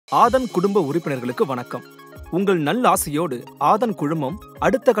ஆதன் குடும்ப உறுப்பினர்களுக்கு வணக்கம். உங்கள் நல்லாசையோடு ஆதன் குழுமம்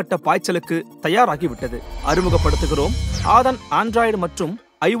அடுத்த கட்ட பாய்ச்சலுக்கு தயாராகிவிட்டது. அறிமுகப்படுத்துகிறோம் ஆதன் ஆண்ட்ராய்டு மற்றும்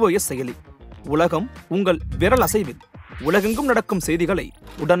iOS செயலி. உலகம் உங்கள் விரல் அசைவில். உலகெங்கும் நடக்கும் செய்திகளை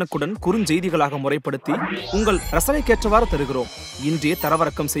உடனுக்குடன் குறுஞ்செய்திகளாக முறைப்படுத்தி உங்கள் ரசனைக்கேற்றவாறு தருகிறோம். இன்றே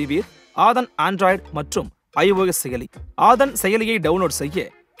தரவிறக்கம் செய்வீர் ஆதன் ஆண்ட்ராய்டு மற்றும் iOS செயலி. ஆதன் செயலியை டவுன்லோட் செய்ய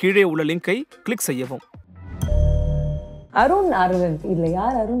கீழே உள்ள லிங்கை கிளிக் செய்யவும். அருண் அரவிந்த் இல்ல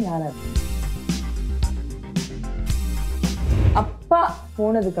யார் அருண் யார் அப்பா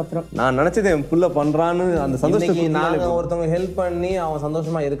போனதுக்கு அப்புறம் நான் நினைச்சது என் புள்ள பண்றான்னு அந்த சந்தோஷத்துக்கு நாங்க ஒருத்தவங்க ஹெல்ப் பண்ணி அவன்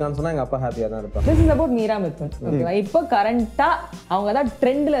சந்தோஷமா இருக்கான்னு சொன்னா எங்க அப்பா ஹாப்பியா தான் இருப்பாங்க. This is about Meera Mithun. ஓகேவா? இப்போ கரண்டா அவங்க தான்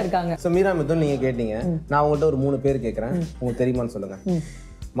ட்ரெண்ட்ல இருக்காங்க. சோ மீரா மிதுன் நீங்க கேட்டீங்க, நான் உங்கள்கிட்ட ஒரு 3 பேர் கேட்கறேன், உங்களுக்கு தெரியுமான்னு சொல்லுங்க.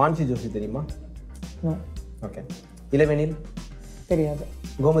 மான்சி ஜோஷி தெரியுமா? நோ. ஓகே. இளவேனில் தெரியாது.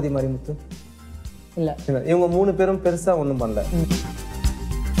 கோமதி மாரிமுத்து இல்ல. இவங்க 3 பேரும் பெருசா ஒண்ணும் பண்ணல.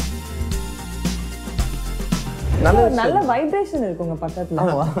 நல்ல வைப்ரேஷன் இருக்குங்க பக்கத்துல.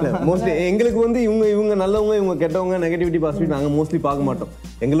 மோஸ்ட்லி எங்களுக்கு வந்து இவங்க நல்லவங்க இவங்க கெட்டவங்க நெகட்டிவிட்டி பாசிட்டிவ் நாங்க மோஸ்ட்லி பார்க்க மாட்டோம்.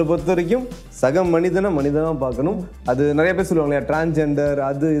 எங்களை பொறுத்த வரைக்கும் சக மனிதனா பார்க்கணும். அது நிறைய பேர் சொல்லுவாங்க டிரான்ஸ்ஜெண்டர்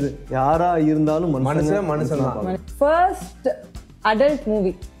அது இது யாரா இருந்தாலும் மனுஷன் தான். ஃபர்ஸ்ட் அடல்ட்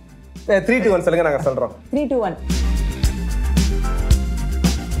மூவி 3 to 1 சொல்லுங்க, நாங்க சொல்றோம். 3 to 1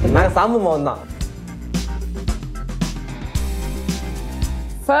 நாங்க சாம்பு மோகன் தான்.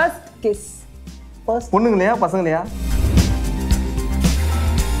 First kiss. பொண்ணுங்களையா பசங்களையா?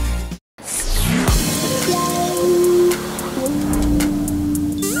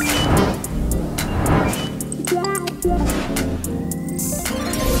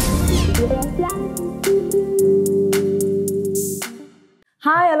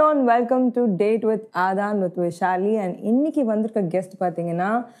 Hi, hello and welcome to Date with Aadhan with Vishali. And இன்னைக்கு வந்திருக்க கெஸ்ட்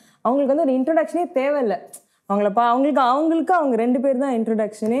பார்த்தீங்கன்னா அவங்களுக்கு வந்து ஒரு இன்ட்ரோடக்ஷனே தேவையில்லை. அவங்களுக்கு அவங்க 2 பேர் தான்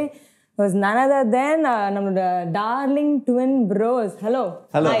இன்ட்ரோடக்ஷனே. was none other than நம்மளோட darling twin pros. Hello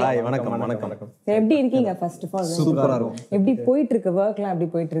hi வணக்கம். எப்படி இருக்கீங்க? ஃபர்ஸ்ட் ஆஃப் ஆல் சூப்பரா இருக்கும். எப்படி போயிட்டு இருக்கு ஒர்க்லாம்? எப்படி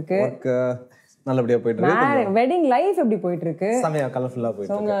போயிட்டு இருக்கு? நல்லபடியா போயிட்டு இருக்கு. வெட்டிங் லைஃப் எப்படி போயிட்டு இருக்கு? செமையா கலர்ஃபுல்லா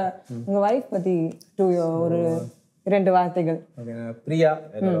போயிட்டு இருக்கு. உங்க வைஃப் பத்தி ஒரு 2 வார்த்தைகள். பிரியா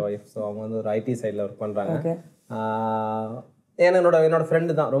என்னோட வைஃப். ஸோ அவங்க வந்து ஒரு ஐடி சைடில் ஒர்க் பண்ணுறாங்க. என்னோட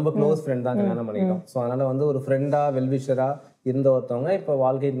ஃப்ரெண்டு தான், ரொம்ப க்ளோஸ் ஃப்ரெண்ட் தான், கல்யாணம் பண்ணிக்கிட்டோம். ஸோ அதனால வந்து ஒரு ஃப்ரெண்டாக வெல்விஷராக இருந்த ஒருத்தவங்க இப்போ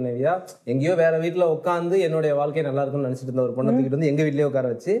வாழ்க்கை துணைவியா எங்கேயோ வேற வீட்டில் உட்காந்து என்னுடைய வாழ்க்கை நல்லா இருக்கும்னு நினச்சிட்டு இருந்த ஒரு பொண்ணை தூக்கிட்டு வந்து எங்கள் வீட்லேயே உட்கார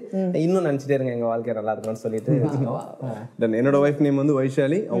வச்சு இன்னும் நினச்சிட்டே இருங்க எங்கள் வாழ்க்கை நல்லா இருக்கும்னு சொல்லிட்டு. என்னோட வைஃப் நேம் வந்து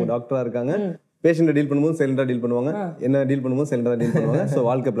வைஷாலி. அவங்க டாக்டரா இருக்காங்க. பேஷண்ட்டை டீல் பண்ணும்போது சைலண்டா டீல் பண்ணுவாங்க, என்ன டீல் பண்ணும்போது சைலண்டா டீல் பண்ணுவாங்க. ஸோ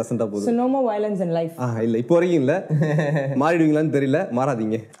வாழ்க்கை ப்ளசண்டா போகுது. So no more violence in life. இல்ல இப்போ வரைக்கும் இல்ல. மாறிடுவீங்களான்னு தெரியல,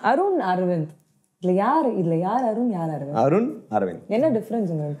 மாறாதீங்க. அருண் அரவிந்த் இல்ல யார் அருண் யார் அரவிந்த்? அருண் அரவிந்த். என்ன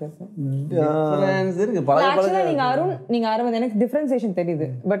டிஃபரன்ஸ் உங்களுக்கு? இருக்கு ஆக்சுவலா நீங்க அரவிந்த் எனக்கு டிஃபரன்சியேஷன் தெரியுது.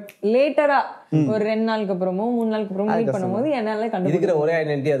 பட் லேட்டரா ஒரு 2 நாளுக்கு அப்புறமோ 3 நாளுக்கு அப்புறமோ மீட் பண்ணும்போது என்னால இருக்கிற ஒரே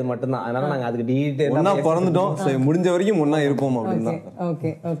ஐடென்டிட்டி அது மட்டும் தான். அதனால நாங்க அதுக்கு டீடைல் ஒண்ணா பிறந்துட்டோம். சோ முடிஞ்ச வரைக்கும் ஒண்ணா இருப்போம் அப்படினா.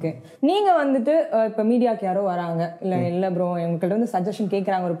 ஓகே. நீங்க வந்துட்டு இப்ப மீடியாக்கு யாரோ வராங்க இல்ல ப்ரோ எங்ககிட்ட வந்து சஜஷன்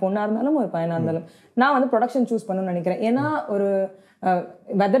கேக்குறாங்க, ஒரு பொண்ணா இருந்தாலும் ஒரு பையனா இருந்தாலும். நான் வந்து ப்ரொடக்ஷன் சூஸ் பண்ணணும்னு நினைக்கிறேன். ஏன்னா ஒரு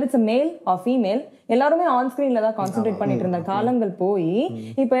whether it's a male or female எல்லாருமே ஆன் ஸ்கிரீன்ல தான் கான்சென்ட்ரேட் பண்ணிட்டு இருந்த காலங்கள் போய்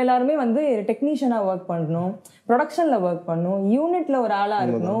இப்போ எல்லாருமே வந்து டெக்னீஷியனா ஒர்க் பண்ணணும், ப்ரொடக்ஷன்ல ஒர்க் பண்ணணும், யூனிட்ல ஒரு ஆளா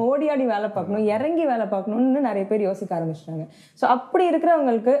இருக்கணும், ஓடி வேலை பார்க்கணும், இறங்கி வேலை பார்க்கணும்னு நிறைய பேர் யோசிக்க ஆரம்பிச்சிட்டாங்க. ஸோ அப்படி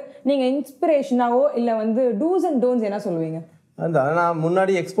இருக்கிறவங்களுக்கு நீங்க இன்ஸ்பிரேஷனாவோ இல்ல வந்து டூஸ் அண்ட் டோன்ஸ் என்ன சொல்லுவீங்க? நான்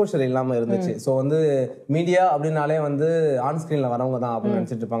முன்னாடி எக்ஸ்போஷர் இல்லாமல் இருந்துச்சு. ஸோ வந்து மீடியா அப்படின்னாலே வந்து ஆன் ஸ்க்ரீனில் வரவங்க தான் அப்படின்னு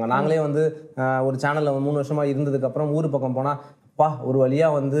நினச்சிட்டு இருப்பாங்க. நாங்களே வந்து ஒரு சேனலில் 3 வருஷமா இருந்ததுக்கப்புறம் ஊர் பக்கம் போனால் ஒரு வழியா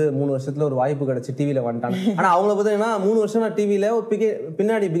வந்து 3 வருஷத்துல ஒரு வாய்ப்பு கிடைச்சி டிவியில வந்துட்டாங்க. ஆனா அவங்கள பார்த்தீங்கன்னா 3 வருஷமா டிவியில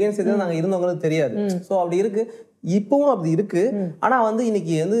பின்னாடி பிகின் செய்து நாங்க இருந்தவங்களுக்கு தெரியாது. ஸோ அப்படி இருக்கு, இப்பவும் அப்படி இருக்கு. ஆனா வந்து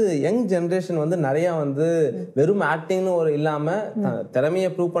இன்னைக்கு வந்து யங் ஜென்ரேஷன் வந்து நிறைய வந்து வெறும் ஆக்டிங்னு ஒரு இல்லாம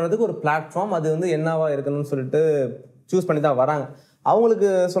திறமையை ப்ரூவ் பண்ணதுக்கு ஒரு பிளாட்ஃபார்ம் அது வந்து என்னவா இருக்கணும்னு சொல்லிட்டு சூஸ் பண்ணி தான் வராங்க. அவங்களுக்கு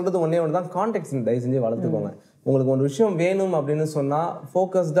சொல்றது ஒன்னே ஒன்று தான், கான்டெக்ட் தயவு செஞ்சு வளர்த்துக்கோங்க. உங்களுக்கு ஒரு விஷயம் வேணும் அப்படின்னு சொன்னால்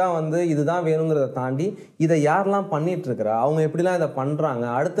ஃபோக்கஸ்டாக வந்து இதுதான் வேணுங்கிறத தாண்டி இதை யாரெல்லாம் பண்ணிட்டு இருக்கிறா, அவங்க எப்படிலாம் இதை பண்ணுறாங்க,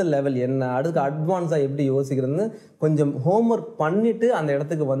 அடுத்த லெவல் என்ன, அடுத்த அட்வான்ஸாக எப்படி யோசிக்கிறதுன்னு கொஞ்சம் ஹோம்ஒர்க் பண்ணிட்டு அந்த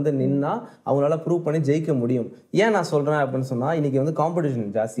இடத்துக்கு வந்து நின்னா அவங்களால ப்ரூவ் பண்ணி ஜெயிக்க முடியும். ஏன் நான் சொல்கிறேன் அப்படின்னு சொன்னால் இன்றைக்கி வந்து காம்படிஷன்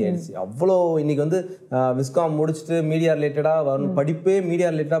ஜாஸ்தி ஆயிடுச்சு. அவ்வளோ இன்றைக்கி வந்து விஸ்காம் முடிச்சுட்டு மீடியா ரிலேட்டடாக வரணும், படிப்பே மீடியா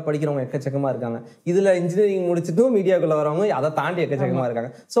ரிலேட்டடாக படிக்கிறவங்க எக்கச்சக்கமாக இருக்காங்க. இதில் இன்ஜினியரிங் முடிச்சுட்டும் மீடியாக்குள்ளே வரவங்க அதை தாண்டி எக்கச்சக்கமாக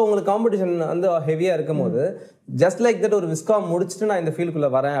இருக்காங்க. ஸோ உங்களுக்கு காம்படிஷன் வந்து ஹெவியாக இருக்கும் போது ஜஸ்ட் லைக் தட் ஒரு விஸ்காம் முடிச்சுட்டு நான் இந்த ஃபீல்டுக்குள்ளே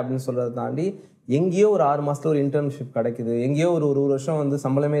வரேன் அப்படின்னு சொல்கிறத தாண்டி எங்கேயோ ஒரு 6 மாசத்துல ஒரு இன்டர்ன்ஷிப் கிடைக்குது, எங்கேயோ ஒரு வருஷம் வந்து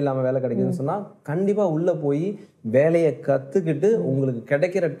சம்பளமே இல்லாமல் வேலை கிடைக்குதுன்னு சொன்னால் கண்டிப்பாக உள்ளே போய் வேலையை கற்றுக்கிட்டு உங்களுக்கு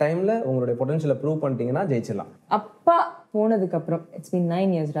கிடைக்கிற டைமில் உங்களுடைய பொட்டன்ஷியலை ப்ரூவ் பண்ணிட்டீங்கன்னா ஜெயிச்சிடலாம். அப்பா போனதுக்கு அப்புறம் இட்ஸ் பீன்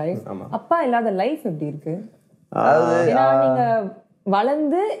 9 years ரைட் அப்பா இல்லாத லைஃப் எப்படி இருக்கு ஏன்னா நீங்க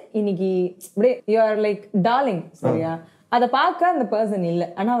வளர்ந்து இன்னைக்கு அப்படியே யூ ஆர் லைக் டார்லிங் சரியா அதை பார்க்க அந்த பர்சன் இல்ல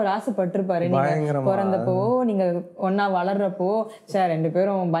ஆனா அவர் ஆசைப்பட்டிருப்பாரு நீங்க பிறந்தப்போ நீங்க ஒன்னா வளர்றப்போ சார் 2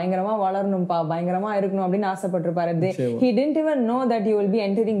 பேரும் பயங்கரமா வளரணும்பா பயங்கரமா இருக்கணும் அப்படின்னு ஆசைப்பட்டிருப்பாரு he didn't even know that you will be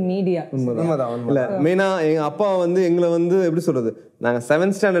entering media இல்ல மெயினா எங்க அப்பா வந்து எங்களை வந்து எப்படி சொல்றது நாங்க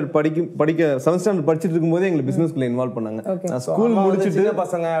 7th ஸ்டாண்டர்ட் படிக்க 7th ஸ்டாண்டர்ட் படிச்சிட்டு இருக்கும்போதே எங்களை பிசினஸ்க்குள்ள இன்வால்வ் பண்ணாங்க ஸ்கூல் முடிச்சிட்டு சின்ன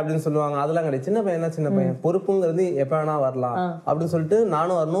பசங்க அப்படின்னு சொல்லுவாங்க அதெல்லாம் கிடையாது சின்ன பையன் சின்ன பையன் பொறுப்புங்கிறது எப்ப வேணா வரலாம் அப்படின்னு சொல்லிட்டு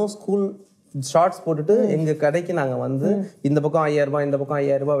நானும் வரணும் ஸ்கூல் ஷார்ட்ஸ் போட்டுட்டு எங்க கடைக்கு நாங்க வந்து இந்த பக்கம் 5000 ரூபாய் இந்த பக்கம்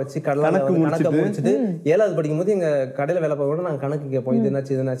 5000 ரூபாய் வச்சு கணக்கு முடிச்சுட்டு 7வது படிக்கும் போது எங்க கடையில வேலை பார்க்க நாங்க கணக்கு கேட்போம் இது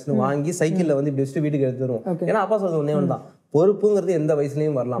என்னாச்சுன்னு வாங்கி சைக்கிள்ல வந்து இப்படி வச்சுட்டு வீட்டுக்கு எடுத்து வருவோம் ஏன்னா அப்பா சொல்றது ஒன்னே ஒன்று தான் பொறுப்புங்கிறது எந்த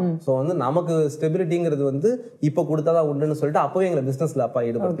வயசுலயும் வரலாம் சோ வந்து நமக்கு ஸ்டெபிலிட்டிங்கிறது வந்து இப்ப கொடுத்தாதான் உண்டுன்னு சொல்லிட்டு அப்பவே எங்களை பிசினஸ்ல அப்பா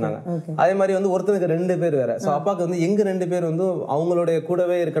ஈடுபடுத்தினாங்க அதே மாதிரி வந்து ஒருத்தனுக்கு 2 பேர் வேற சோ அப்பாவுக்கு வந்து எங்க 2 பேர் வந்து அவங்களுடைய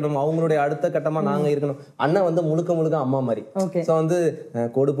கூடவே இருக்கணும் அவங்களுடைய அடுத்த கட்டமா நாங்க இருக்கணும் அண்ணன் வந்து முழுக்க அம்மா மாதிரி சோ வந்து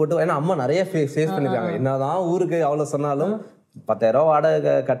கோடு போட்டு ஏன்னா அம்மா நிறைய ஃபேஸ் பண்ணிருக்காங்க என்னதான் ஊருக்கு அவ்வளவு சொன்னாலும் 10,000 ரூபாய்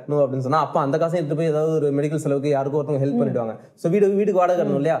வாடகை கட்டணும் அப்படின்னு சொன்னா அப்பா அந்த காசையும் எடுத்து போய் ஏதாவது ஒரு மெடிக்கல் செலவுக்கு யாருக்கும் ஒருத்தவங்க ஹெல்ப் பண்ணிடுவாங்க சோ வீட்டுக்கு வாடகை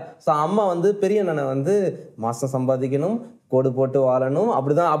கட்டணும் இல்லையா சோ அம்மா வந்து பெரிய அண்ணனை வந்து மாசம் சம்பாதிக்கணும் கோடு போட்டு வாழணும்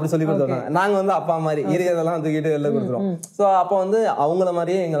அப்படி சொல்லி கொடுத்துருவாங்க நாங்க வந்து அப்பா மாதிரி இருக்கிறதெல்லாம் தூக்கிட்டு வெளில கொடுத்துருவோம் சோ அப்ப வந்து அவங்கள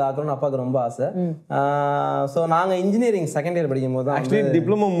மாதிரியே எங்களை ஆக்கணும்னு அப்பாவுக்கு ரொம்ப ஆசை சோ நாங்க இன்ஜினியரிங் செகண்ட் இயர் படிக்கும் போது ஆக்சுவலி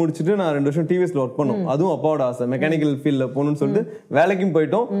டிப்ளமோ முடிச்சுட்டு நான் 2 வருஷம் டிவிஎஸ்ல ஒர்க் பண்ணோம் அதுவும் அப்பாவோட ஆசை மெக்கானிக்கல் ஃபீல்ட்ல போகணும்னு சொல்லிட்டு வேலைக்கும்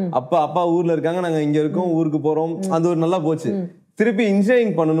போயிட்டோம் அப்பா ஊர்ல இருக்காங்க நாங்க இங்க இருக்கோம் ஊருக்கு போறோம் அது ஒரு நல்லா போச்சு திருப்பி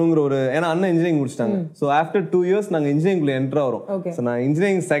இன்ஜினியரிங் பண்ணணுங்கிற ஒரு ஏன்னா அண்ணன் இன்ஜினியரிங் முடிச்சிட்டாங்க ஸோ ஆஃப்டர் 2 years நாங்க இன்ஜினியரிங்ல என்ட்ரு ஆகிறோம் ஸோ நான்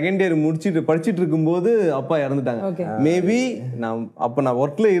இன்ஜினியரிங் செகண்ட் இயர் படிச்சுட்டு இருக்கும்போது அப்பா இறந்துட்டாங்க மேபி நான்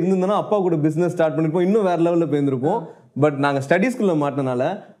ஒர்க்ல இருந்திருந்தேன்னா அப்பா கூட பிசினஸ் ஸ்டார்ட் பண்ணிருப்போம் இன்னும் வேற லெவல்ல போயிருந்திருப்போம் பட் நாங்க ஸ்டடீஸ்குள்ள மாட்டினால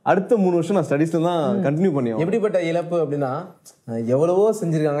அடுத்த 3 வருஷம் நான் ஸ்டடீஸ்ல தான் கண்டினியூ பண்ணியோம் எப்படிப்பட்ட இழப்பு அப்படின்னா எவ்வளவோ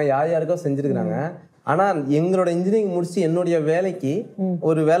செஞ்சிருக்காங்க யாருக்கோ செஞ்சிருக்காங்க ஆனா எங்களோட இன்ஜினியரிங் முடிச்சு என்னுடைய வேலைக்கு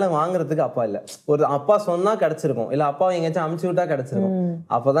ஒரு வேலை வாங்குறதுக்கு அப்பா இல்ல ஒரு அப்பா சொன்னா கிடைச்சிருக்கும் இல்ல அப்பா எங்கேயாச்சும் அமுச்சு விட்டா கிடைச்சிருக்கும்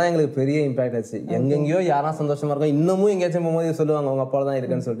அப்பதான் எங்களுக்கு பெரிய இம்பாக்ட் ஆச்சு எங்கெங்கயோ யாரா சந்தோஷமா இருக்கும் இன்னமும் எங்கேயாச்சும் போகும்போது சொல்லுவாங்க அவங்க அப்பா தான்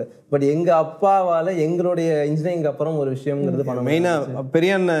இருக்குன்னு சொல்லிட்டு பட் எங்க அப்பாவால எங்களுடைய இன்ஜினியரிங் அப்புறம் ஒரு விஷயம்ங்கிறது பண்ண மெயினா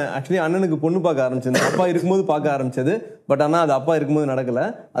பெரிய அண்ணன் ஆக்சுவலி அண்ணனுக்கு பொண்ணு பார்க்க ஆரம்பிச்சது அப்பா இருக்கும்போது பார்க்க ஆரம்பிச்சது பட் ஆனா அது அப்பா இருக்கும்போது நடக்கல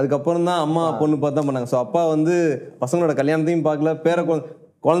அதுக்கப்புறம் தான் அம்மா பொண்ணு பார்த்து தான் பண்ணாங்க ஸோ அப்பா வந்து பசங்களோட கல்யாணத்தையும் பார்க்கல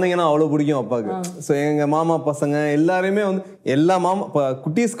குழந்தைங்கன்னா அவ்வளோ பிடிக்கும் அப்பாவுக்கு ஸோ எங்கள் மாமா பசங்க எல்லாருமே வந்து எல்லா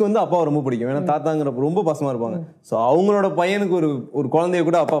குட்டீஸ்க்கு வந்து அப்பாவை ரொம்ப பிடிக்கும் ஏன்னா தாத்தாங்கிறப்ப ரொம்ப பசமாக இருப்பாங்க ஸோ அவங்களோட பையனுக்கு ஒரு குழந்தைய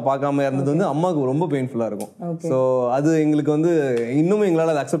கூட அப்பா பார்க்காம இருந்தது வந்து அம்மாவுக்கு ரொம்ப பெயின்ஃபுல்லாக இருக்கும் ஸோ அது எங்களுக்கு வந்து இன்னும்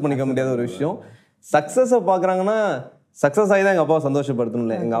எங்களால் அதை அக்செப்ட் பண்ணிக்க முடியாத ஒரு விஷயம் சக்ஸஸை பார்க்குறாங்கன்னா சக்சஸ் ஆகி தான் எங்க அப்பாவை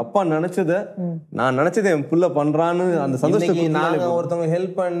சந்தோஷப்படுத்தணும்ல எங்க அப்பா நான் நினைச்சதை என் புள்ள பண்றான்னு அந்த சந்தோஷத்தை நாங்க ஒருத்தவங்க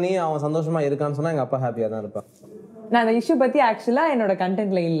ஹெல்ப் பண்ணி அவன் சந்தோஷமா இருக்கான்னு சொன்னா எங்க அப்பா ஹாப்பியா தான் இருப்பான் நான் அந்த இஷ்யூ பத்தி ஆக்சுவலா என்னோட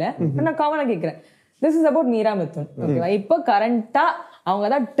கண்டென்ட்ல இல்ல நான் காமனா கேக்குறேன் this is about Meera Mithun ஓகேவா இப்போ கரண்டா அவங்க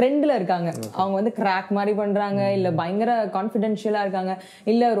தான் ட்ரெண்ட்ல இருக்காங்க அவங்க வந்து கிராக் மாதிரி பண்றாங்க இல்ல பயங்கர கான்ஃபிடென்ஷியலா இருக்காங்க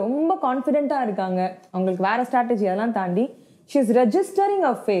இல்ல ரொம்ப கான்ஃபிடென்ட்டா இருக்காங்க அவங்களுக்கு வேற ஸ்ட்ராட்டஜி அதெல்லாம் தாண்டி she is registering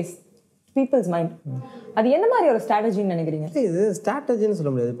a face peoples mind அது என்ன மாதிரி ஒரு ஸ்ட்ராட்டஜின்னு நினைக்கிறீங்க இது ஸ்ட்ராட்டஜின்னு சொல்ல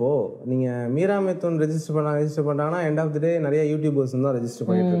முடியாது இப்போ நீங்க மீரா மிதுன் ரெஜிஸ்டர் பண்ணாங்கன்னா எண்ட் ஆஃப் தி டே நிறைய யூடியூபர்ஸ் தான் ரெஜிஸ்டர்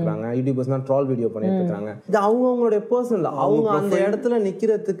பண்ணிட்டு இருக்காங்க யூடியூபர்ஸ் தான் ட்ரால் வீடியோ பண்ணிட்டு இருக்காங்க இது அவங்களுடைய பர்சனல் அவங்க அந்த இடத்துல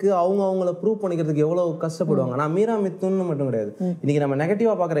நிக்கிறதுக்கு அவங்கள ப்ரூவ் பண்ணிக்கிறதுக்கு எவ்வளவு கஷ்டப்படுவாங்க நான் மீரா மிதுன் மட்டும் கிடையாது இன்னைக்கு நம்ம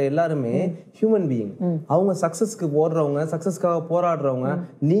நெகட்டிவா பாக்குற எல்லாருமே ஹியூமன் பீயிங் அவங்க சக்சஸ்க்கு ஓடுறவங்க சக்சஸ்க்காக போராடுறவங்க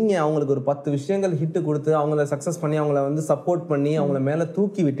நீங்க அவங்களுக்கு ஒரு 10 விஷயங்கள் ஹிட் கொடுத்து அவங்கள சக்சஸ் பண்ணி அவங்கள வந்து சப்போர்ட் பண்ணி அவங்கள மேல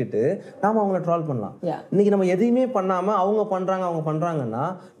தூக்கி விட்டுட்டு நாம அவங்கள ட்ரால் பண்ணலாம் இன்னைக்கு நம்ம எதையுமே பண்ணாம அவங்க பண்றாங்கன்னா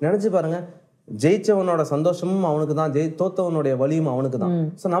நினைச்சு பாருங்க ஜெயிச்சவனோட சந்தோஷமும் அவனுக்கு தான் தோத்தவனுடைய வலியும் அவனுக்கு தான்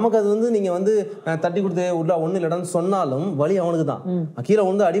சோ நமக்கு அது வந்து நீங்க வந்து தட்டி கொடுத்து உள்ள ஒண்ணு இல்லடான்னு சொன்னாலும் வலி அவனுக்கு தான் கீழே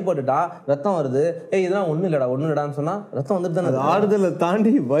வந்து அடிபட்டுட்டா ரத்தம் வருது இதெல்லாம் ஒண்ணு இல்லடான்னு சொன்னா ரத்தம் வந்துட்டு தானே ஆறுதலை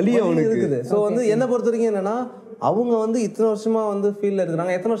தாண்டி வலி அவனுக்கு இருக்குது சோ வந்து என்ன பொறுத்த வரைக்கும் என்னன்னா அவங்க வந்து இத்தனை வருஷமா வந்து ஃபீல்ட்ல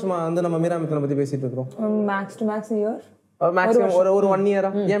இருக்கிறாங்க எத்தனை வருஷமா வந்து நம்ம மீரா மிதுனை பத்தி பேசிட்டு இருக்கோம் மேக்ஸிமம் ஒரு 1 year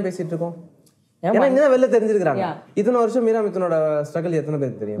ஏன் பேசிட்டு இருக்கோம் ஏன்னா இன்னும் வெளில தெரிஞ்சிருக்காங்க இத்தனை வருஷம் மீரா மிதுனோட ஸ்ட்ரகிள் எத்தனை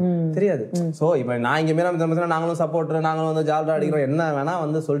பேருக்கு தெரியாது சோ இப்ப நான் இங்க மீரா மிதுன் நாங்களும் சப்போர்ட்டர் நாங்களும் வந்து ஜால்ரா அடிக்கிறோம் என்ன வேணா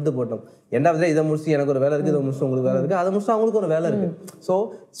வந்து சொல்லிட்டு போட்டோம் எண்டாவது இதை முடிச்சு எனக்கு ஒரு வேலை இருக்கு இதை முடிச்சு உங்களுக்கு வேலை இருக்கு அதை முடிச்சு அவங்களுக்கு ஒரு வேலை இருக்கு ஸோ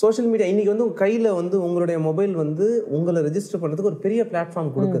சோஷியல் மீடியா இன்னைக்கு வந்து கையில வந்து உங்களுடைய மொபைல் வந்து உங்களை ரெஜிஸ்டர் பண்றதுக்கு ஒரு பெரிய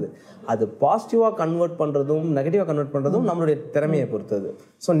பிளாட்ஃபார்ம் கொடுக்குது அது பாசிட்டிவா கன்வெர்ட் பண்றதும் நெகட்டிவா கன்வெர்ட் பண்றதும் நம்மளுடைய திறமையை பொறுத்தது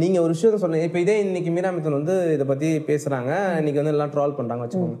ஸோ நீங்க ஒரு விஷயத்த சொன்னீங்க இப்போ இதே இன்னைக்கு மீரா மிதுன் வந்து இதை பத்தி பேசுறாங்க இன்னைக்கு வந்து எல்லாம் ட்ரால் பண்றாங்க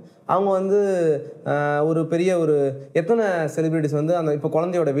வச்சுக்கோங்க அவங்க வந்து ஒரு பெரிய ஒரு எத்தனை செலிபிரிட்டிஸ் வந்து அந்த இப்போ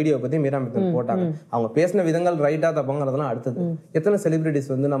குழந்தையோட வீடியோ பற்றி மீரா மித்தன் போட்டாங்க. அவங்க பேசின விதங்கள் ரைட்டாக தப்பாங்கிறதுலாம் அடுத்தது. எத்தனை செலிபிரிட்டிஸ்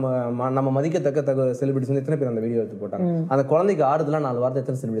வந்து நம்ம மதிக்கத்தக்க செலிபிரிட்டிஸ் வந்து எத்தனை பேர் அந்த வீடியோ எடுத்து போட்டாங்க. அந்த குழந்தைக்கு ஆறுதலாம் 4 வார்த்தை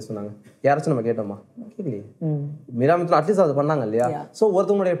எத்தனை செலிபிரிட்டிஸ் சொன்னாங்க? யாராச்சும் நம்ம கேட்டோமா? கேட்கலையே. மீரா மித்தன் அட்லீஸ்ட் அது பண்ணாங்க இல்லையா? ஸோ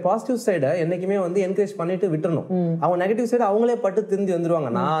ஒருத்தவங்களுடைய பாசிட்டிவ் சைடை என்னைக்குமே வந்து என்கரேஜ் பண்ணிட்டு விட்டுறணும். அவங்க நெகட்டிவ் சைடு அவங்களே பட்டு திருந்தி வந்துருவாங்க.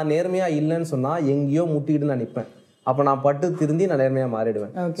 நான் நேர்மையா இல்லைன்னு சொன்னா எங்கேயோ முட்டிக்கிட்டு நான் நிற்பேன். அப்போ நான் பட்டு திருந்தி நான் நேர்மையா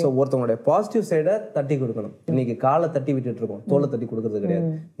மாறிடுவேன். ஸோ ஒருத்தவங்களுடைய பாசிட்டிவ் சைடை தட்டி கொடுக்கணும். இன்னைக்கு காலை தட்டி விட்டுட்டு இருக்கோம், தோலை தட்டி கொடுக்கறது கிடையாது.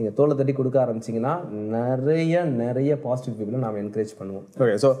 நீங்க தோலை தட்டி கொடுக்க ஆரம்பிச்சீங்கன்னா நிறைய பாசிட்டிவ் பீப்புளை நாம என்கரேஜ் பண்ணுவோம்.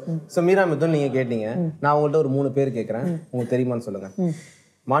 ஓகே. ஸோ மீரா மித்தன் நீங்க கேட்டீங்க, நான் உங்கள்கிட்ட ஒரு 3 பேர் கேட்கறேன், உங்களுக்கு தெரியுமான்னு சொல்லுங்க.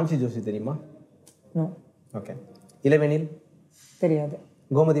 மான்சி ஜோஷி தெரியுமா? ஓகே. இளவேனில் தெரியாது.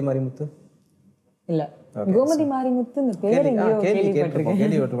 கோமதி மாரிமுத்து இல்ல. கோமதி மாரிமுத்து இந்த பேர் எங்கேயோ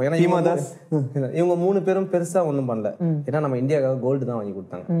கேள்விப்பட்டிருக்கேன். இவங்க 3 பேரும் பெருசா ஒண்ணும் பண்ணல. ஏன்னா நம்ம இந்தியாவுக்காக கோல்டு தான் வாங்கி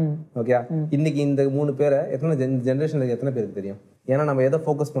கொடுத்தாங்க. ஓகே. இன்னைக்கு இந்த 3 பேரை எத்தனை ஜெனரேஷன்ல எத்தனை பேருக்கு தெரியும்? ஏன்னா நம்ம எதை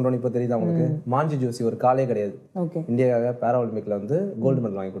ஃபோக்கஸ் பண்றோம் இப்போ தெரியுதா உங்களுக்கு? மான்சி ஜோஷி ஒரு காலே கிடையாது. இந்தியாவுக்காக பேரா ஒலிம்பிக்ல வந்து கோல்டு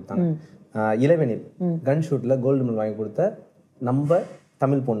மெடல் வாங்கி கொடுத்தாங்க. இளவேனில் கன் ஷூட்ல கோல்டு மெடல் வாங்கி கொடுத்த நம்ம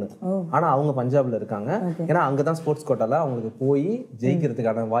தமிழ் பொண்ணு. ஆனா அவங்க பஞ்சாப்ல இருக்காங்க. ஏன்னா அங்கதான் ஸ்போர்ட்ஸ் கோட்டால அவங்களுக்கு போய்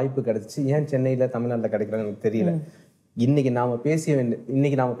ஜெயிக்கிறதுக்கான வாய்ப்பு கிடைச்சிச்சு. ஏன் சென்னையில தமிழ்நாட்டில் கிடைக்கிறான்னு எனக்கு தெரியல. இன்னைக்கு நாம பேச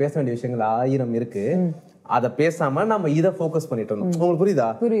வேண்டிய விஷயங்கள் 1000 இருக்கு. அதை பேசாம நம்ம இதை ஃபோக்கஸ் பண்ணிட்டு இருந்தோம். உங்களுக்கு புரியுதா?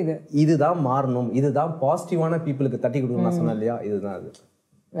 புரியுது. இதுதான் மாறணும், இதுதான் பாசிட்டிவான பீப்புளுக்கு தட்டி கொடுக்கணும் நான் சொன்னேன் இல்லையா? இதுதான் அது.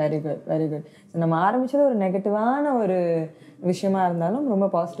 Very good, very good. நம்ம ஆரம்பிச்சது ஒரு நெகட்டிவான ஒரு விஷயமா இருந்தாலும் ரொம்ப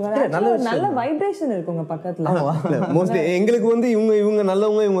பாசிட்டிவான நல்ல வைப்ரேஷன் இருக்கு உங்க பக்கத்துல. மோஸ்ட்லி எங்களுக்கு வந்து இவங்க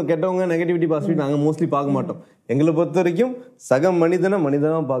நல்லவங்க இவங்க கெட்டவங்க நெகட்டிவிட்டி பாசிட்டிவிட்டி நாங்க மோஸ்ட்லி பார்க்க மாட்டோம். எங்களை பொறுத்த வரைக்கும் சக மனிதனா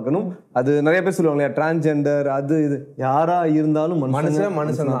பார்க்கணும். அது நிறைய பேர் சொல்லுவாங்க டிரான்ஸ்ஜெண்டர் அது இது யாரா இருந்தாலும்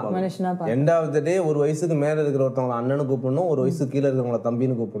மனுஷனா எண்டாவது டே ஒரு வயசுக்கு மேல இருக்கிற ஒருத்தவங்களை அண்ணனு கூப்பிடணும், ஒரு வயசுக்கு கீழே இருக்கிறவங்களை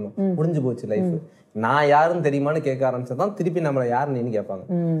தம்பின்னு கூப்பிடணும். முடிஞ்சு போச்சு லைஃப். நான் யாருன்னு தெரியுமான்னு கேட்க ஆரம்பிச்சதான் திருப்பி நம்மள யாருன்னு கேட்பாங்க.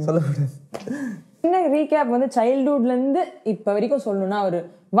 சொல்லக்கூடாது. சின்ன ரீகேப் வந்து சைல்ட்ஹுட்ல இருந்து இப்ப வரைக்கும் சொல்லணும்னா ஒரு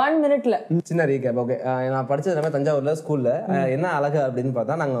 1 மினிட்ல சின்ன ரீகேப். ஓகே. நான் படிச்சது எல்லாமே தஞ்சாவூர்ல ஸ்கூல்ல. என்ன அழகு அப்படின்னு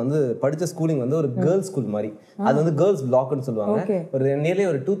பார்த்தா நாங்க வந்து படிச்ச ஸ்கூலிங் வந்து ஒரு கேர்ள்ஸ் ஸ்கூல் மாதிரி. அது வந்து கேர்ள்ஸ் பிளாக்னு சொல்லுவாங்க. ஒரு நியர்லி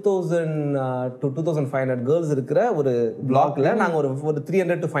ஒரு 2000 to 2500 கேர்ள்ஸ் இருக்கிற ஒரு பிளாக்ல நாங்க ஒரு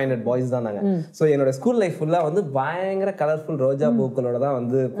 300 to 500 பாய்ஸ் தான் நாங்க. ஸோ என்னோட ஸ்கூல் லைஃப் ஃபுல்லா வந்து பயங்கர கலர்ஃபுல் ரோஜா பூக்களோட தான்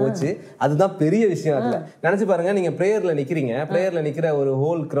வந்து போச்சு. அதுதான் பெரிய விஷயம். அதுல நினைச்சு பாருங்க, நீங்க பிரேயர்ல நிக்கிறீங்க, பிரேயர்ல நிக்கிற ஒரு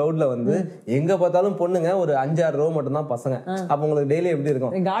ஹோல் கிரௌட்ல வந்து எங்க பார்த்தாலும் பொண்ணுங்க, ஒரு 5-6 ரோ மட்டும் தான் பசங்க. அப்ப உங்களுக்கு டெய்லி எப்படி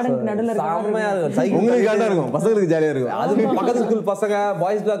இருக்கும்? கார்டன் நடுவுல இருக்கும், பசங்களுக்கு ஜாலியா இருக்கும். அது பக்கத்து ஸ்கூல் பசங்க,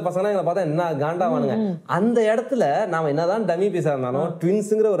 பாய்ஸ் பிளாக் பசங்க எங்களை பார்த்தா என்ன காண்டாவானுங்க. அந்த இடத்துல நாம என்னதான் டமி பீஸா இருந்தாலும்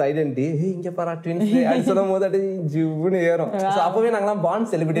ட்வின்ஸ்ங்கிற ஒரு ஐடென்டிட்டி, இங்க பாரா ட்வின்ஸ் அப்படி சொல்லும் போது அப்படியே ஜிவ்னு ஏறும். அப்பவே நாங்கெல்லாம் பாண்ட்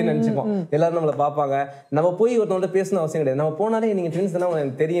செலிபிரிட்டின்னு நினைச்சுப்போம். எல்லாரும் நம்மளை பார்ப்பாங்க. நம்ம போய் ஒருத்தவங்கள்ட்ட பேசணும் அவசியம் கிடையாது. நம்ம போனாலே நீங்க ட்வின்ஸ் தானே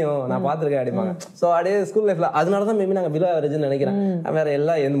எனக்கு தெரியும், நான் பார்த்துருக்கேன் அடிப்பாங்க. ஸோ அப்படியே ஸ்கூல் லைஃப்ல அதனாலதான் மேபி நாங்க பிலோ ஆவரேஜ்னு நினைக்கிறேன். வேற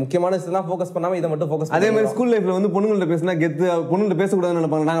எல்லா முக்கியமான விஷயம் ஃபோக்கஸ் பண்ணாம இதை மட்டும் ஃபோக்கஸ். அதே மாதிரி ஸ்கூல் லைஃப்ல வந்து பொண்ணுங்கள்ட்ட பேசினா கெத்து, பொண்ணுங்கள்ட்ட பேசக்கூடாதுன்னு நினைப்பாங்க.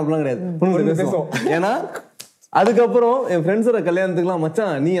 நாங்க அப்படிலாம் கிடையாது, பொண்ணுங்கள்ட்ட பேசுவோம். ஏன்னா அதுக்கப்புறம் என் ஃப்ரெண்ட்ஸோட கல்யாணத்துக்குலாம்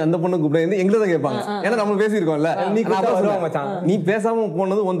மச்சான் நீ அந்த பொண்ணு கூப்பிட்டு எங்களை தான் கேட்பாங்க. ஏன்னா நம்ம பேசியிருக்கோம்ல, நீ பேசாம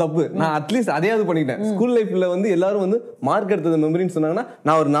போனது உன் தப்பு. நான் அட்லீஸ்ட் அதையாவது பண்ணிட்டேன். ஸ்கூல் லைஃப்ல வந்து எல்லாரும் வந்து மார்க் எடுத்தது மெமரின்னு சொன்னாங்கன்னா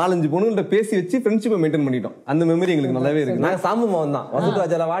நான் ஒரு 4-5 பொண்ணுங்கள்ட்ட பேசி வச்சு ஃப்ரெண்ட்ஷிப்பை மெயின்டைன் பண்ணிட்டோம். அந்த மெமரி எங்களுக்கு நல்லாவே இருக்கு. நாங்கள் சாம்புமாவன் தான்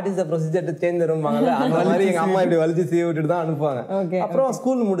வசூல் what is the procedure to change ரூம்பாங்கல்ல, அந்த மாதிரி எங்க அம்மா இப்படி வலிச்சு சீ விட்டுட்டு தான் அனுப்புவாங்க. அப்புறம்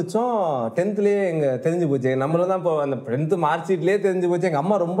ஸ்கூல் முடிச்சோம், 10th எங்க தெரிஞ்சு போச்சு. நம்மள தான் இப்போ அந்த 10th மார்க் ஷீட்லயே தெரிஞ்சு போச்சு. எங்க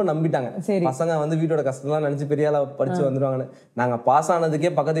அம்மா ரொம்ப நம்பிட்டாங்க. பசங்க வந்து வீட்டோட கஷ்டம்லாம் நினைச்சு பெரிய படிச்சு வந்துருவாங்க. நாங்க பாஸ்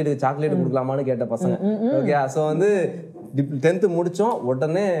ஆனதுக்கே பக்கத்து வீட்டுக்கு சாக்லேட் கொடுக்கலாமான்னு கேட்ட பசங்க. ஓகே. ஸோ வந்து 10th முடிச்சோம்,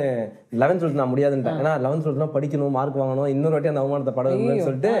 உடனே 11th 12th நான் முடியாதுன்ட்டேன். ஏன்னா 11th 12th படிக்கணும், மார்க் வாங்கணும், இன்னொரு வாட்டி அந்த அவமானத்தை படணும்னு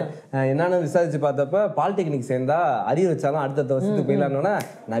சொல்லிட்டு என்னன்னு விசாரிச்சு பார்த்தப்ப பாலிடெக்னிக் சேர்ந்தா அரியர் வச்சாலும் அடுத்த வருஷத்துக்கு போயிடலாம்னா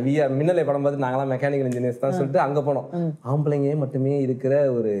நவியா மின்னலை படம் பார்த்து நாங்களாம் மெக்கானிக்கல் இன்ஜினியர்ஸ் தான் சொல்லிட்டு அங்க போனோம். ஆம்பளைங்க மட்டுமே இருக்கிற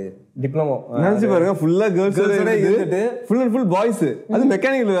ஒரு டிப்ளமோ. நினைச்சு பாருங்க, ஃபுல்லா கேர்ள்ஸ் இருந்துட்டு ஃபுல் அண்ட் ஃபுல் பாய்ஸ். அது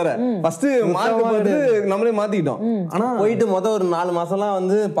மெக்கானிக்கல் வேற. ஃபர்ஸ்ட் மார்க் பார்த்து நம்மளே மாத்திட்டோம். ஆனா போயிட்டு ஒரு 4 மாசம்லாம்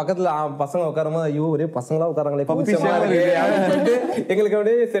வந்து பக்கத்துல பசங்க உட்காரும் போது ஐயோ ஒரே பசங்களா உட்காராங்களே எங்களுக்கு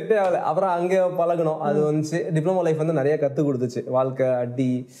அப்படியே செட்டே ஆகல. அப்புறம் அங்கே பழகணும். அது வந்துச்சு. டிப்ளமோ லைஃப் வந்து நிறைய கத்து கொடுத்துச்சு. வாழ்க்கை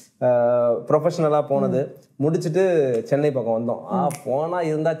அடி ப்ரொஃபஷனலா போனது முடிச்சுட்டு சென்னை பக்கம் வந்தோம். போனா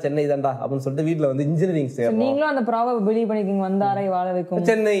இருந்தா சென்னை தான்டா அப்படின்னு சொல்லிட்டு வீட்டுல வந்து இன்ஜினியரிங் சேர்ந்தோம். நீங்களும் அந்த ப்ராபபிள் பிலீவ் பண்ணிக்கிங்க வந்தாரை வாழ வைக்கும்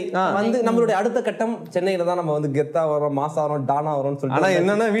சென்னை வந்து நம்மளுடைய அடுத்த கட்டம் சென்னையில தான் நம்ம வந்து கெத்தா வரோம், மாசா வரோம், டானா வரோம்னு சொல்லிட்டு. ஆனா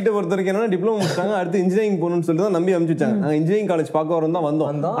என்னன்னா வீட்டை பொறுத்த வரைக்கும் என்னன்னா டிப்ளமோ முடிச்சாங்க, அடுத்து இன்ஜினியரிங் போகணும்னு சொல்லிட்டு தான் நம்பி அனுப்பிச்சாங்க. நாங்க இன்ஜினியரிங் காலேஜ் பார்க்க வரோம் தான்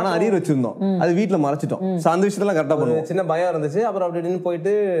வந்தோம். ஆனா அரியர் வச்சிருந்தோம், அது வீட்டுல மறைச்சிட்டோம். அந்த விஷயத்தெல்லாம் கரெக்டா பண்ணுவோம். சின்ன பயம் இருந்துச்சு. அப்புறம் அப்படின்னு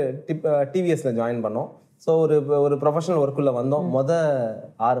போயிட்டு டிவிஎஸ்ல ஜாயின் பண்ணோம். ஸோ ஒரு ப்ரொஃபஷனல் ஒர்க்குள்ள வந்தோம்.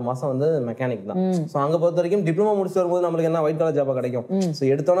 6 மாசம் வந்து மெக்கானிக் தான். ஸோ அங்க பொறுத்த வரைக்கும் டிப்ளமோ முடிச்சு வரும்போது நம்மளுக்கு என்ன ஒயிட் கலர் ஜாபா கிடைக்கும். ஸோ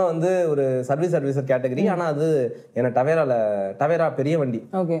எடுத்தோன்னா வந்து ஒரு சர்வீசர் கேட்டகரி. ஆனா அது என்ன டவேரா பெரிய வண்டி,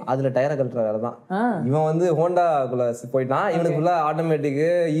 அதுல டயரை கழட்டுற வேலை தான். இவன் வந்து ஹோண்டாக்குள்ள போயிட்டான். இவனுக்கு ஃபுல்லா ஆட்டோமேட்டிக்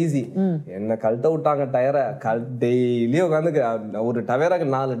ஈஸி. என்ன கழட்ட விட்டாங்க டயரை. டெய்லியும் உட்காந்து ஒரு டவேராக்கு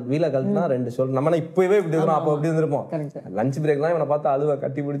 4 வீல கழட்டினா 2 ஷோல்டர். நம்ம இப்பவே இப்படி இருக்கோம், அப்போ அப்படி இருந்திருப்போம். லஞ்ச் பிரேக்லாம் இவனை பார்த்து அழுவ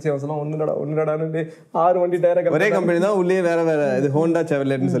கட்டி பிடிச்சி அவன் சொன்னா ஒன்னுடான்னு 6 வண்டி டயரை. ஒரே கம்பெனி தான், உள்ளே வேற இது ஹோண்டா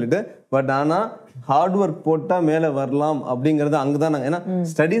செவர்லெட்னு சொல்லிட்டு. பட் ஆனா ஹார்ட் ஒர்க் போட்டா மேல வரலாம் அப்படிங்கறது அங்கதான். ஏன்னா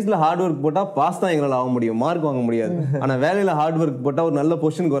ஸ்டடீஸ்ல ஹார்ட் ஒர்க் போட்டா பாஸ் தான் எங்களால ஆக முடியும், மார்க் வாங்க முடியாது. ஆனா வேலையில ஹார்ட் ஒர்க் போட்டா ஒரு நல்ல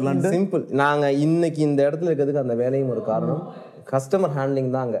பொசிஷனுக்கு வரலாம். சிம்பிள். நாங்க இன்னைக்கு இந்த இடத்துல இருக்கிறதுக்கு அந்த வேலையும் ஒரு காரணம். கஸ்டமர்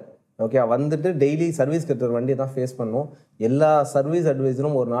ஹேண்ட்லிங் தான் அங்க. ஓகே, வந்துட்டு டெய்லி சர்வீஸ் கட்டுற வண்டியை தான் ஃபேஸ் பண்ணுவோம். எல்லா சர்வீஸ்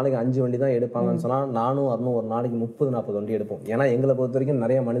அட்வைஸரும் ஒரு நாளைக்கு 5 வண்டி தான் எடுப்பாங்கன்னு சொன்னா, நானும் அருணும் ஒரு நாளைக்கு 30-40 வண்டி எடுப்போம். ஏன்னா எங்களை பொறுத்த வரைக்கும்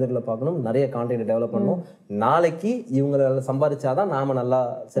நிறைய மனிதர்களை பார்க்கணும், நிறைய கான்டென்ட் டெவலப் பண்ணணும். நாளைக்கு இவங்களை சம்பாதிச்சாதான் நாம நல்லா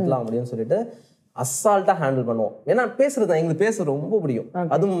செட்டில் ஆக முடியும்னு சொல்லிட்டு அசால்ட்டா ஹேண்டில் பண்ணுவோம். ஏன்னா பேசுறது எங்களுக்கு பேச ரொம்ப பிடிக்கும்.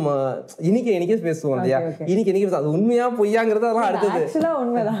 அதுவும் இன்னைக்கே பேசுவோம் இல்லையா, இன்னைக்கு அது உண்மையா பொய்யாங்கிறது அதெல்லாம் அடுத்தது.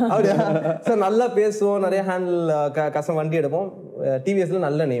 அப்படியா? ஸோ நல்லா பேசுவோம், நிறைய ஹேண்டில் கஷ்டம் வண்டி எடுப்போம். டிவிஎஸ்ல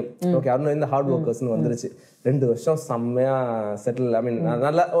நல்ல நேம். ஓகே, அருண் இந்த ஹார்ட் ஒர்க்கர்ஸ்னு வந்துருச்சு. 2 வருஷம் செம்மையா செட்டில். ஐ மீன்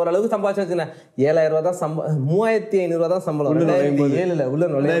நல்லா ஓரளவுக்கு சம்பாதிச்சு வச்சுக்கேன். 7,000 ரூபா தான் 3,500 ரூபா தான் சம்பளம். 2007 உள்ள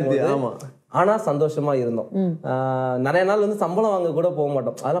நுழையும். ஆனா சந்தோஷமா இருந்தோம். நிறைய நாள் வந்து சம்பளம் வாங்க கூட போக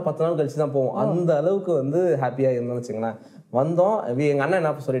மாட்டோம். அதெல்லாம் 10 நாள் கழிச்சு தான் போவோம். அந்த அளவுக்கு வந்து ஹாப்பியா இருந்தோம்னு வச்சுங்களேன். வந்தோம். எங்க அண்ணன்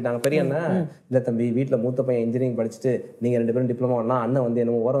என்ன சொல்லிட்டாங்க, பெரிய அண்ணன், இல்ல தம்பி வீட்டுல மூத்த பையன் இன்ஜினியரிங் படிச்சுட்டு நீங்க 2 பேரும் டிப்ளமோ பண்ணா அண்ணன் வந்து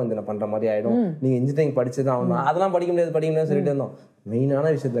என்ன ஓரம் வந்து என்ன பண்ற மாதிரி ஆயிடும், நீங்க இன்ஜினியரிங் படிச்சுதான் ஆகணும், அதெல்லாம் படிக்க முடியாது சொல்லிட்டு இருந்தோம்.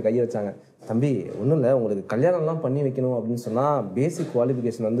 மெயினான விஷயத்துல கையை வச்சாங்க. தம்பி ஒன்றும் இல்லை, உங்களுக்கு கல்யாணம்லாம் பண்ணி வைக்கணும் அப்படின்னு சொன்னா பேசிக்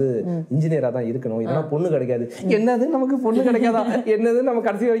குவாலிஃபிகேஷன் வந்து இன்ஜினியராக தான் இருக்கணும், இதெல்லாம் பொண்ணு கிடைக்காது. என்னது நமக்கு பொண்ணு கிடைக்காதா, என்னது நம்ம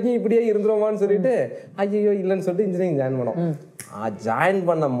கடைசி வரைக்கும் இப்படியே இருந்துருவோமான்னு சொல்லிட்டு ஐயோ இல்லைன்னு சொல்லிட்டு இன்ஜினியரிங் ஜாயின் பண்ணோம். ஜாயின்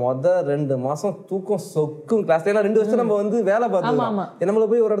பண்ண 2 மாசம் தூக்கம் சொக்கும் கிளாஸ். ஏன்னா 2 வருஷம் நம்ம வந்து வேலை பார்த்தோம். நம்மள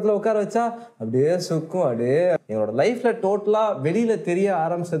போய் ஒரு இடத்துல உட்கார வச்சா அப்படியே சொக்கும். அப்படியே எங்களோட லைஃப்ல டோட்டலா வெளியில தெரிய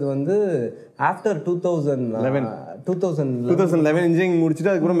ஆரம்பிச்சது வந்து ஆஃப்டர் 2011 இன்ஜினியரிங்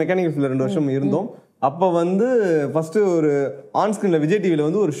முடிச்சுட்டு அதுக்கப்புறம் மெக்கானிக்கல் ஃபீல்ட்ல 2 வருஷம் இருந்தோம். அப்போ வந்து ஃபர்ஸ்ட் ஒரு ஆன் ஸ்கிரீன்ல விஜய் டிவில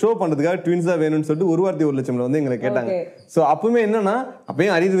வந்து ஒரு ஷோ பண்றதுக்காக ட்வின்ஸா வேணும்னு சொல்லிட்டு 1 வார்த்தை 1 லட்சம்ல வந்து எங்களை கேட்டாங்க. ஸோ அப்பவுமே என்னன்னா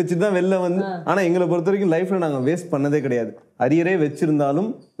அப்பயும் அரியர் வச்சுட்டு தான் வெளில வந்து, ஆனா எங்களை பொறுத்த வரைக்கும் லைஃப்ல நாங்க வேஸ்ட் பண்ணதே கிடையாது. அரியரே வச்சிருந்தாலும்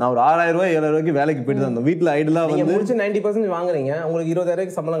நான் ஒரு 6,000 ரூபாய் 7,000 ரூபாய்க்கு வேலைக்கு போயிட்டு தான் இருந்தோம். வீட்டுல ஐடலா வந்து முடிச்சு 90% வாங்குறீங்க, உங்களுக்கு 20,000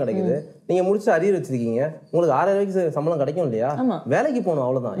 ரூபாய்க்கு சம்பளம் கிடைக்குது. நீங்க முடிச்சு அரியர் வச்சிருக்கீங்க, உங்களுக்கு 6,000 ரூபாய்க்கு சம்பளம் கிடைக்கும் இல்லையா, வேலைக்கு போகணும்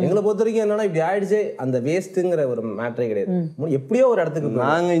அவ்வளவுதான். எங்களை பொறுத்த வரைக்கும் என்னன்னா இப்படி ஆயிடுச்சு, அந்த வேஸ்ட்டுங்கிற ஒரு மேட்டரே கிடையாது. எப்படியோ ஒரு இடத்துக்கு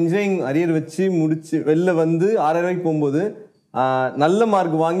நாங்க இன்ஜினியரிங் அரியர் வச்சு முடிச்சு வெளில வந்து 6,000 ரூபாய்க்கு போகும்போது நல்ல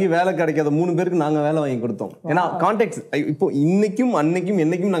மார்க் வாங்கி வேலை கிடைக்காத 3 பேருக்கு நாங்க வேலை வாங்கி கொடுத்தோம். ஏன்னா கான்டாக்ட்ஸ் இப்போ இன்னைக்கும் அன்னைக்கும்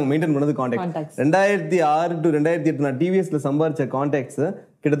என்னைக்கும் நாங்க மெயின்டைன் பண்ணது கான்டாக்ட். 2006 to 2008 நான் டிவிஎஸ்ல சம்பாதிச்ச கான்டாக்ட்ஸ்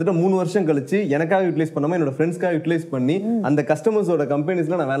கிட்டத்தட்ட 3 வருஷம் கழிச்சு எனக்காக யூட்டிலைஸ் பண்ணாம என்னோட ஃப்ரெண்ட்ஸ்க்காக யூட்டிலைஸ் பண்ணி அந்த கஸ்டமர்ஸோட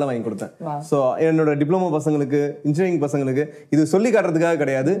கம்பெனிஸ்ல நான் வேலை வாங்கி கொடுத்தேன். ஸோ என்னோட டிப்ளமோ பசங்களுக்கு, இன்ஜினியரிங் பசங்களுக்கு இது சொல்லி காட்டுறதுக்காக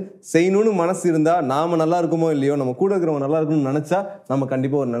கிடையாது. செய்யணும்னு மனசு இருந்தா நாம நல்லா இருக்குமோ இல்லையோ, நம்ம கூட இருக்கிறவங்க நல்லா இருக்கணும்னு நினைச்சா நம்ம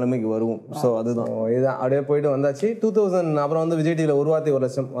கண்டிப்பா ஒரு நிலைமைக்கு வருவோம். ஸோ அதுதான் இதுதான் அப்படியே போயிட்டு வந்தாச்சு. 2000 அப்புறம் வந்து விஜய் டிவில 1 வார்த்தை 1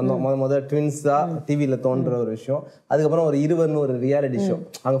 லட்சம் வந்தோம். முதல் ட்வின்ஸா டிவில தோன்ற ஒரு விஷயம். அதுக்கப்புறம் ஒரு 20 ஒரு ரியாலிட்டி ஷோ,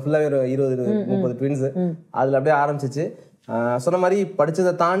 அங்க ஃபுல்லாவே ஒரு 20-30 ட்வின்ஸ். அதுல அப்படியே ஆரம்பிச்சிச்சு. சொன்ன மாதிரி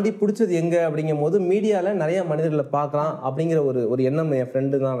படிச்சதை தாண்டி பிடிச்சது எங்க அப்படிங்கும் போது மீடியால நிறைய மனிதர்களை பார்க்கலாம் அப்படிங்கிற ஒரு எண்ணம் என்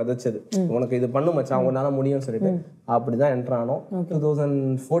ஃப்ரெண்டு தான் விதைச்சது. உனக்கு இது பண்ணு மச்சான், உன்னால முடியும்னு சொல்லிட்டு அப்படிதான் என்டர் ஆனோம்.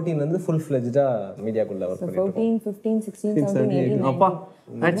 2014 இருந்து ஃபுல் ஃபிளெஜ்டா மீடியாக்குள்ள ஒர்க் பண்ணிட்டோம். 15, 16, 17, 18, அப்பா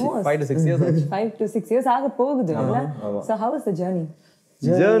 5 to 6 years 5 to 6 years ஆக போகுது. So how was the journey?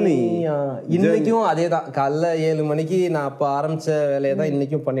 இன்னைக்கும் அதேதான். காலைல 7 மணிக்கு நான் அப்ப ஆரம்பிச்ச வேலையை தான்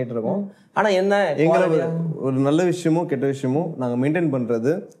இன்னைக்கும் பண்ணிட்டு இருக்கோம். ஆனா என்ன எங்களை ஒரு நல்ல விஷயமோ கெட்ட விஷயமோ நாங்க மெயின்டைன்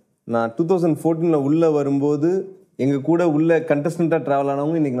பண்றது. நான் 2014 உள்ள வரும்போது எங்க கூட உள்ள கண்டஸ்டன்டா டிராவல்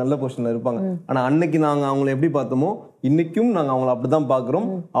ஆனவங்க இன்னைக்கு நல்ல பொசிஷன்ல இருப்பாங்க. ஆனா அன்னைக்கு நாங்க அவங்களை எப்படி பார்த்தோமோ இன்னைக்கும் நாங்க அவங்களை அப்படிதான் பாக்குறோம்,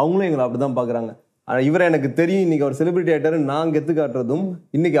 அவங்களும் எங்களை அப்படிதான் பாக்குறாங்க. இவரை எனக்கு தெரியும், இன்னைக்கு அவர் செலிபிரிட்டி ஆயிட்டாரு நான் கெத்து காட்டுறதும்,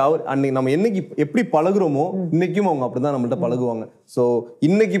 இன்னைக்கு அவர் அன்னைக்கு நம்ம என்னைக்கு எப்படி பழகுறோமோ இன்னைக்கும் அவங்க அப்படிதான் நம்மள்ட்ட பழகுவாங்க. ஸோ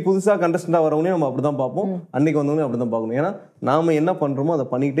இன்னைக்கு புதுசா கண்டஸ்டன்டா வரவங்களையும் நம்ம அப்படிதான் பார்ப்போம், அன்னைக்கு வந்தவங்களையும் அப்படிதான் பார்க்கணும். ஏன்னா நாம என்ன பண்றோமோ அதை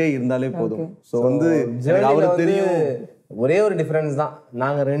பண்ணிக்கிட்டே இருந்தாலே போதும். ஸோ வந்து அவருக்கு தெரியும். ஒரே ஒரு டிஃபரன்ஸ் தான்,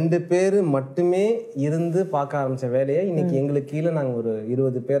 நாங்க 2 பேரு மட்டுமே இருந்து பார்க்க ஆரம்பிச்ச வேலையை இன்னைக்கு எங்களுக்கு கீழே நாங்க ஒரு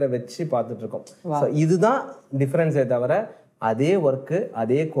 20 பேரை வச்சு பார்த்துட்டு இருக்கோம். இதுதான் டிஃபரன்ஸே தவிர அதே ஒர்க்கு,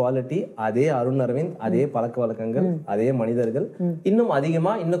 அதே குவாலிட்டி, அதே அருண் அரவிந்த், அதே பழக்க வழக்கங்கள், அதே மனிதர்கள், இன்னும்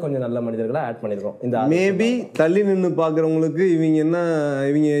அதிகமா இன்னும் கொஞ்சம் நல்ல மனிதர்களை ஆட் பண்ணிருக்கோம். இந்த மேபி தள்ளி நின்று பாக்குறவங்களுக்கு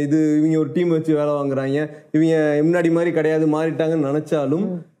இவங்க ஒரு டீம் வச்சு வேலை வாங்குறாங்க, இவங்க முன்னாடி மாதிரி கிடையாது மாறிட்டாங்கன்னு நினைச்சாலும்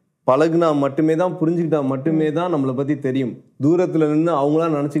பழகுனா மட்டுமே தான், புரிஞ்சுக்கிட்டா மட்டுமே தான் நம்மளை பத்தி தெரியும். தூரத்துல நின்று அவங்களா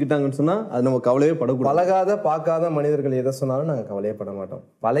நினைச்சுக்கிட்டாங்கன்னு சொன்னா அது நம்ம கவலையே படக்கூடாது. பழகாத பார்க்காத மனிதர்கள் எதை சொன்னாலும் நாங்க கவலையே பட மாட்டோம்.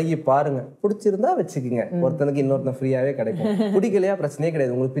 பழகி பாருங்க, பிடிச்சிருந்தா வச்சுக்கோங்க. ஒருத்தனுக்கு இன்னொருத்தன் ஃப்ரீயாவே கிடைக்கும். பிடிக்கலையா பிரச்சனையே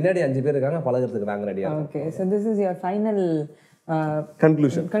கிடையாது. உங்களுக்கு பின்னாடி 5 பேர் இருக்காங்க, பழகிறதுக்கு நாங்க ரெடியா. Okay, so this is your final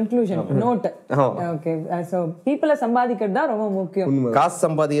conclusion note. Okay, so people சம்பாதிக்கிறது தான் ரொம்ப முக்கியம். காசு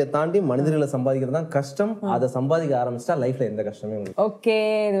சம்பாதிக்க தாண்டி மனிதர்களை சம்பாதிக்கிறது தான் கஷ்டம். அதை சம்பாதிக்க ஆரம்பிச்சிட்டா லைஃப்ல எந்த கஷ்டமே உங்களுக்கு. ஓகே,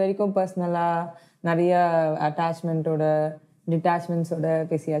 இது வரைக்கும் பர்சனலா நிறைய அட்டாச்மெண்ட்டோட டிட்டாச்மெண்ட்ஸோட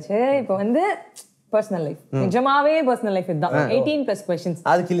பேசியாச்சு. இப்போ வந்து பர்சனல் லைஃப், நிஜமாவே பர்சனல் லைஃப் இதுதான். 18+ questions.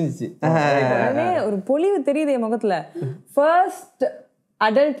 அது கிழிஞ்சிச்சு. ஒரு பொலிவு தெரியுது என் முகத்துல. First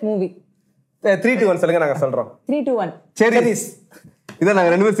adult movie. 3 to 1 சொல்லுங்க, நாங்க சொல்றோம். 3 to 1. சரி, இதை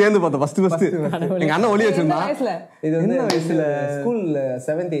நாங்க 2 பேரும் சேர்ந்து பார்த்தோம். ஃபர்ஸ்ட் எங்க அண்ணன் ஒளி வச்சிருந்தான். இது வந்து வயசுல ஸ்கூல்ல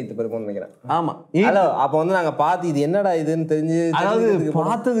 7th 8th படிப்போம்னு நினைக்கிறேன். ஆமா, ஹலோ, அப்ப வந்து நாங்க பார்த்து இது என்னடா இதுன்னு தெரிஞ்சு, அதாவது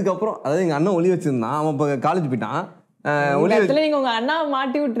பார்த்ததுக்கு அப்புறம், அதாவது எங்க அண்ணன் ஒளி வச்சிருந்தான். அவன் இப்ப காலேஜ் போயிட்டான். நீங்க உங்க அண்ணா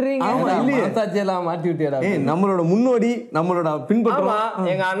மாட்டி விட்டுறீங்க. மாட்டி விட்டியடா. நம்மளோட முன்னோடி, நம்மளோட பின்பற்றோம்.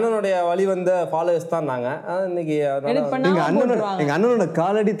 எங்க அண்ணனுடைய வழி வந்த ஃபாலோவர்ஸ் தான் நாங்க. இன்னைக்கு எங்க அண்ணனோட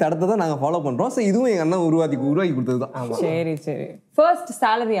காலடி தடத்தை தான் நாங்க ஃபாலோ பண்றோம். சோ இதுவும் எங்க அண்ணன் உருவாக்கி கொடுத்ததுதான். சரி சரி. ஃபர்ஸ்ட்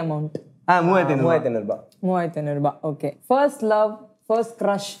salary amount 3500 ரூபாய். 3500 ரூபாய். Okay. First love, first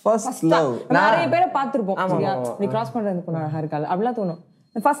crush. First love நிறைய பேரை பார்த்திருப்போம். சரியா, நீ கிராஸ் பண்றது பொண்ணு அழகா இருக்காது அப்படிலாம் தோணும்.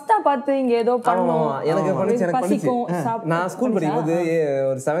 ஃபர்ஸ்டா பார்த்து இங்க ஏதோ பண்ணோம். எனக்கு நான் ஸ்கூல் படிக்கும்போது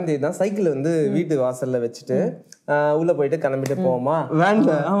ஒரு 7th 8th தான் சைக்கிள் வந்து வீட்டு வாசல்ல வச்சுட்டு உள்ள போயிட்டு கிளம்பிட்டு போவோமா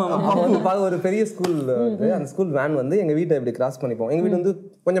வேன்ல. வந்து பார்க்க ஒரு பெரிய ஸ்கூல் வந்து, அந்த ஸ்கூல் வேன் வந்து எங்க வீட்டை இப்படி கிராஸ் பண்ணிப்போம். எங்க வீடு வந்து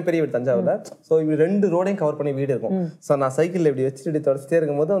கொஞ்சம் பெரிய வீடு தஞ்சாவூர்ல. ஸோ இப்படி 2 ரோடையும் கவர் பண்ணி வீடு இருக்கும். ஸோ நான் சைக்கிள் இப்படி வச்சுட்டு இப்படி தொடச்சிட்டே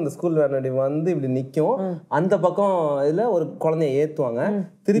இருக்கும்போது அந்த ஸ்கூல் வேன் இப்படி வந்து இப்படி நிற்கும். அந்த பக்கம் இதுல ஒரு குழந்தைய ஏத்துவாங்க,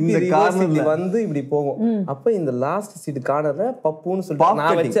 திருப்பி வந்து இப்படி போகும். அப்ப இந்த லாஸ்ட் சீட் கார்னர்ல பப்புன்னு சொல்லிட்டு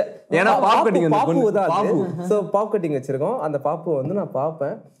நான் வச்சேன். ஏன்னா பாப்பு தான். ஸோ பாப் கட்டிங் வச்சிருக்கோம். அந்த பாப்பு வந்து நான்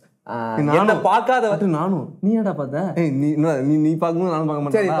பார்ப்பேன். என்ன பார்க்காத நானும். நீ ஏடா பார்த்த? நீ பார்க்கும்போது நானும் பார்க்க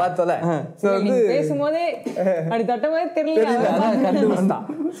மாட்டேன். சரி, பார்த்தோல. சோ வந்து பேசும்போதே அப்படி தட்டவே தெரியல.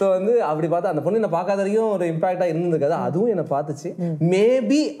 சோ வந்து அப்படி பார்த்தா அந்த பொண்ணு என்ன பார்க்காத வரைக்கும் ஒரு இம்பாக்டா இருந்திருக்காது. அதுவும் என்ன பார்த்துச்சு.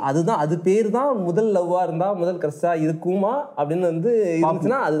 மேபி அதுதான், அது பேர் தான் முதல் லவ்வா இருந்தா, முதல் கிரஷா இருக்குமா அப்படின்னு வந்து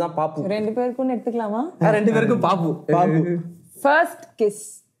இருந்துச்சுன்னா அதுதான் பாப்பு. 2 பேருக்கும் எடுத்துக்கலாமா? 2 பேருக்கும் பாப்பு. First kiss.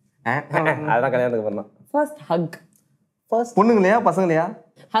 அதான் கல்யாணத்துக்கு பண்ணலாம். First Haq. பொண்ணுங்களையா பசங்களையா?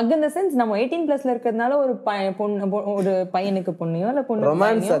 Haq in the sense நம்ம 18+ இருக்கிறதுனால ஒரு ஒரு பையனுக்கு பொண்ணையோ இல்ல பொண்ணு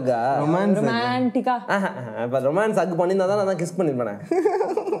ரொமான்ஸ் ஹக்கா? ரொமான்டிக்கா? அப்ப ரொமான்ஸ் ஹக் பண்ணினா தான் நான் கிஸ் பண்ணிருப்பேன்.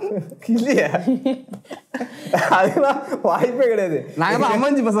 இல்லையா? அதெல்லாம் வாய்ப்பே கிடையாது. நாங்க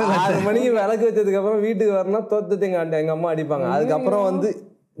அம்மாஞ்சி பசங்க 6 மணிக்கு விளக்கு வச்சதுக்கு அப்புறம் வீட்டுக்கு வரணும், தோத்துட்டு எங்க அம்மா அடிப்பாங்க. அதுக்கப்புறம் வந்து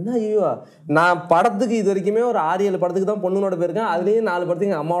என்ன ஐயோ, நான் படத்துக்கு இது வரைக்குமே ஒரு 6-7 படத்துக்கு தான் பொண்ணுங்களோட போயிருக்கேன். அதுலயும் 4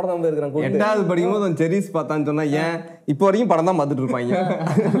 படத்துக்கு எங்க அம்மாவோட தான் போயிருக்கேன். 8வது படிக்கும்போது செரீஸ் பார்த்தான்னு சொன்னா ஏன் இப்போ வரைக்கும் படம் தான் பார்த்துட்டு இருப்பாங்க.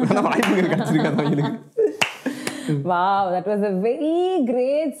 Wow, that was a very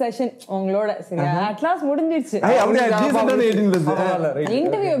great session உங்களோட. சரி, at last முடிஞ்சிருச்சு.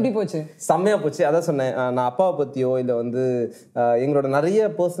 இன்டர்வியூ எப்படி போச்சு? செம்மையா போச்சு. அதான் சொன்னேன், நான் அப்பாவை பத்தியோ இல்ல வந்து எங்களோட நிறைய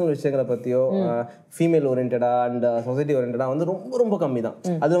பர்சனல் விஷயங்களை பத்தியோ, ஃபீமேல் ஓரியன்டா அண்ட் சொசைட்டி ஓரியன்டா வந்து ரொம்ப ரொம்ப கம்மி தான்.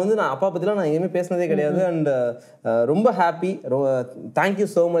 அதுல வந்து நான் அப்பா பத்திலாம் நான் எதுவுமே பேசினதே கிடையாது. அண்ட் ரொம்ப ஹாப்பி, தேங்க்யூ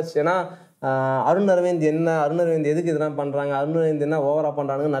ஸோ மச். ஏன்னா அருண் அரவிந்த் எதுக்கு இதெல்லாம் பண்றாங்க, அருண் அரவிந்த் என்ன ஓவரா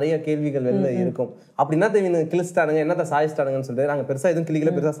பண்றாங்க, நிறைய கேள்விகள் வெளில இருக்கும். அப்படின்னா கிழிச்சிட்டானுங்க, என்னத்த சாதிச்சிட்டானுங்கன்னு சொல்லிட்டு நாங்க பெருசா எதுவும்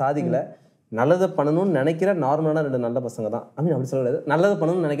கிளிக்கல, பெருசா சாதிக்கல. நல்லதை பண்ணணும்னு நினைக்கிற நார்மலான 2 நல்ல பசங்க தான். அப்படி சொல்லக்கூடாது, நல்லதை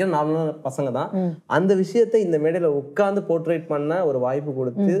பண்ணணும்னு நினைக்கிற நார்மலான பசங்க தான். அந்த விஷயத்தை இந்த மேடையில உட்கார்ந்து போர்ட்ரேட் பண்ண ஒரு வாய்ப்பு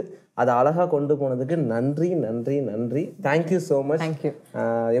கொடுத்து அதை அழகா கொண்டு போனதுக்கு நன்றி நன்றி நன்றி. Thank you so much.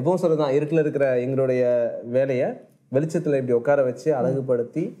 எப்பவும் சொல்றதுதான், இருட்டில் இருக்கிற எங்களுடைய வேலையை வெளிச்சத்துல இப்படி உட்கார வச்சு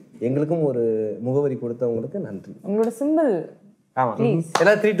அழகுபடுத்தி எங்களுக்கும் ஒரு முகவரி கொடுத்தவங்களுக்கு நன்றி. உங்களோட சிம்பிள். ஆமா,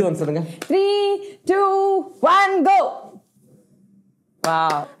 எல்லாம் 3 to 1 சொல்லுங்க. 3 2 1 go.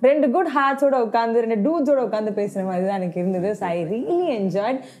 Wow, 2 குட் ஹார்ட்ஸோட உட்கார்ந்து 2 டூட்ஸோட உட்கார்ந்து பேசுற மாதிரி தான் எனக்கு இருந்தது. So I really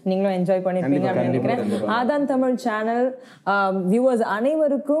enjoyed. நீங்களும் என்ஜாய் பண்ணிருப்பீங்க அப்படின்னு நினைக்கிறேன். ஆதான் தமிழ் சேனல் வியூவர்ஸ்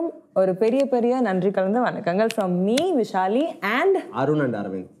அனைவருக்கும் ஒரு பெரிய பெரிய நன்றி கலந்த வணக்கங்கள் from me, Vishali and Arun and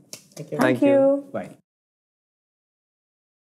Aravind. Thank you. Bye.